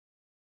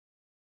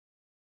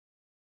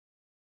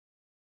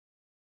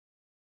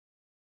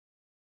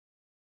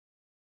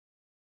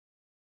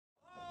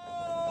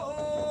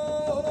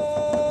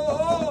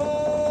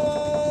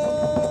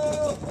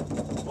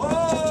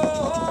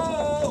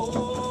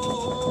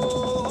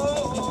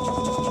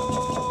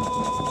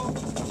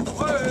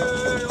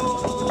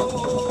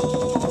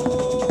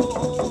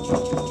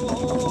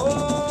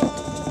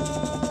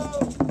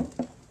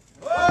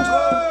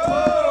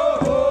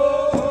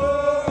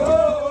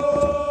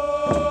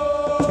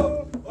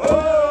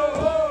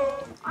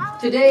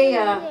Today,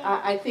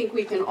 I think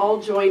we can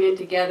all join in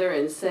together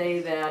and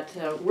say that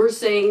we're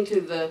saying to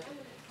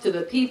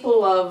the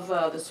people of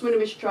the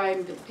Swinomish tribe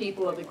and to the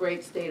people of the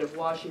great state of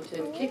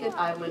Washington, Kiket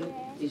Island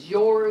is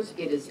yours,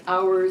 it is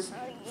ours,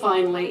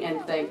 finally,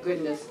 and thank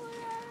goodness.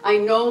 I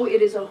know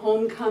it is a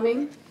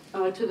homecoming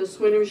to the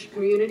Swinomish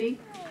community,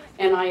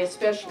 and I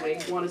especially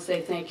want to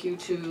say thank you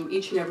to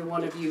each and every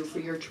one of you for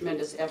your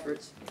tremendous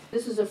efforts.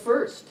 This is a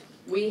first.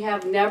 We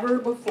have never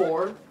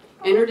before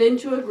entered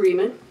into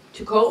agreement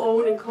to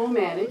co-own and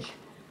co-manage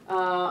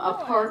a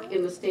park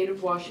in the state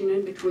of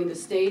Washington between the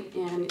state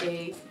and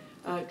a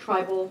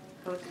tribal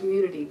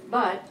community.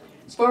 But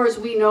as far as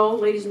we know,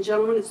 ladies and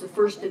gentlemen, it's the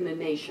first in the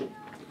nation.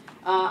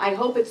 I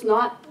hope it's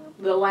not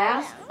the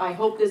last. I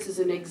hope this is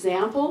an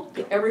example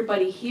to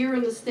everybody here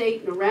in the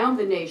state and around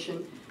the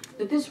nation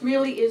that this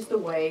really is the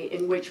way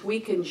in which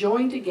we can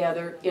join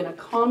together in a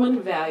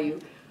common value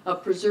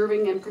of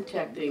preserving and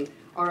protecting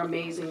our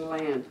amazing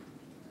land.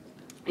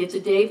 It's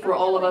a day for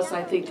all of us,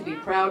 I think, to be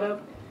proud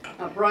of.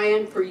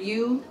 Brian, for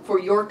you,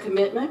 for your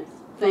commitment,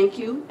 thank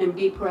you, and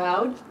be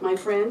proud, my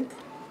friend.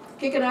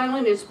 Kiket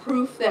Island is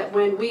proof that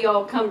when we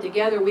all come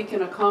together, we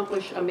can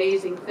accomplish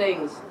amazing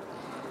things.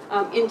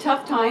 In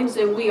tough times,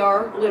 and we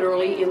are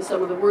literally in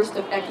some of the worst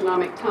of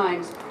economic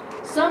times,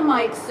 some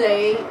might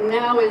say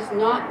now is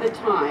not the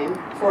time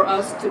for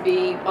us to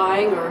be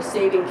buying or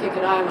saving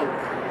Kiket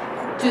Island.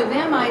 To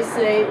them I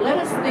say, let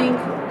us think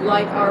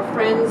like our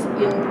friends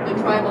in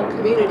the tribal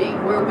community,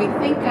 where we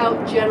think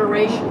out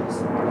generations.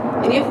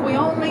 And if we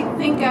only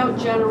think out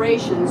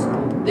generations,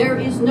 there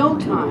is no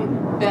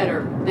time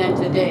better than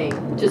today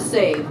to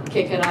save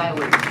Kiket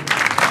Island.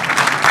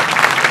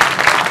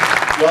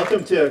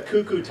 Welcome to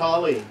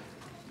Kukutali,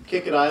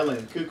 Kiket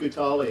Island,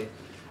 Kukutali.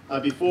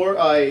 Before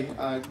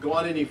I go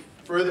on any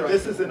further,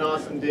 this is an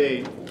awesome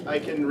day. I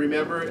can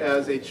remember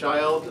as a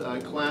child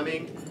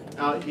clamming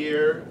out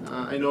here.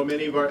 I know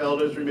many of our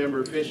elders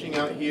remember fishing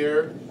out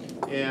here,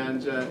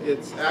 and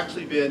it's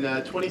actually been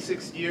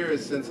 26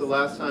 years since the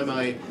last time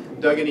I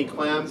dug any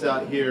clams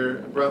out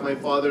here. I brought my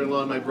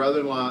father-in-law and my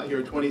brother-in-law out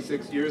here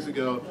 26 years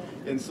ago,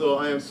 and so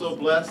I am so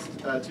blessed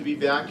to be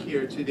back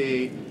here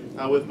today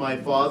with my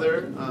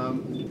father,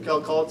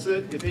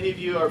 Kalkaltsit. If any of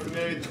you are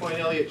familiar with the Point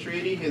Elliott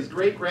Treaty, his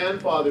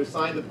great-grandfather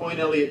signed the Point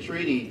Elliott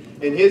Treaty,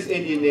 and his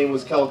Indian name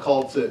was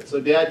Kalkaltsit. So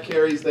Dad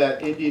carries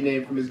that Indian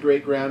name from his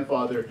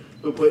great-grandfather,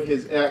 who put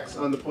his X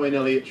on the Point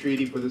Elliott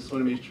Treaty for the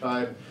Swinomish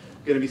tribe.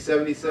 I'm going to be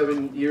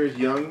 77 years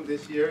young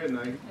this year, and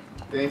I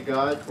thank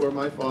God for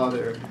my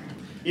father.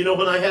 You know,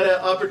 when I had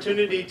an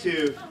opportunity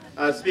to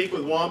speak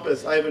with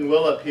Wampus, Ivan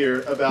Willop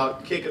here,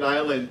 about Kiket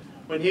Island,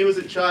 when he was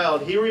a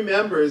child, he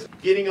remembers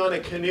getting on a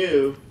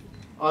canoe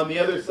on the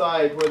other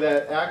side where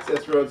that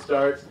access road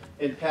starts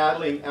and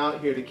paddling out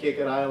here to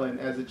Kiket Island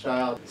as a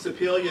child.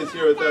 Sepilia is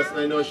here with us, and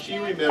I know she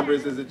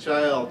remembers as a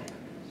child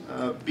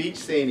beach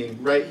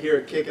sailing right here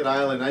at Kiket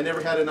Island. I never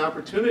had an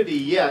opportunity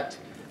yet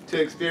to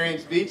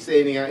experience beach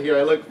sailing out here.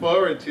 I look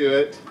forward to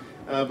it.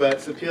 But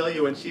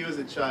Sepilia, when she was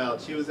a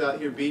child, she was out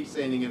here beach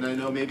sailing, and I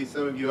know maybe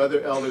some of you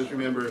other elders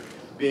remember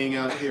being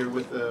out here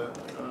with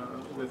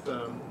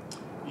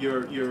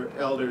your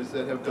elders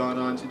that have gone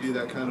on to do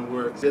that kind of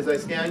work. As I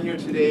stand here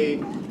today,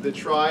 the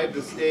tribe,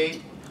 the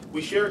state, we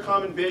share a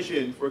common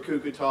vision for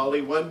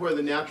Kukutali, one where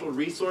the natural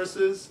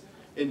resources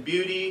and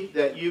beauty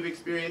that you've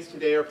experienced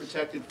today are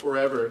protected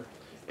forever,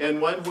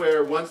 and one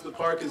where once the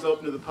park is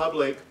open to the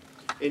public,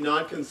 a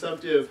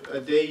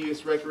non-consumptive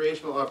day-use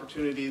recreational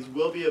opportunities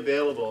will be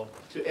available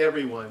to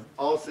everyone,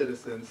 all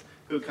citizens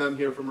who come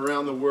here from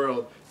around the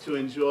world to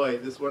enjoy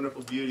this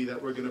wonderful beauty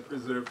that we're going to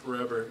preserve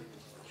forever.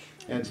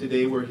 And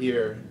today we're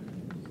here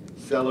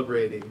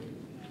celebrating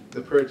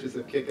the purchase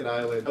of Kiket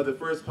Island, the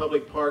first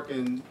public park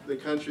in the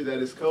country that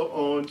is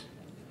co-owned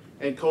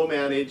and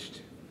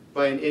co-managed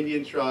by an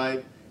Indian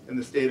tribe in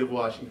the state of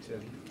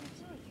Washington.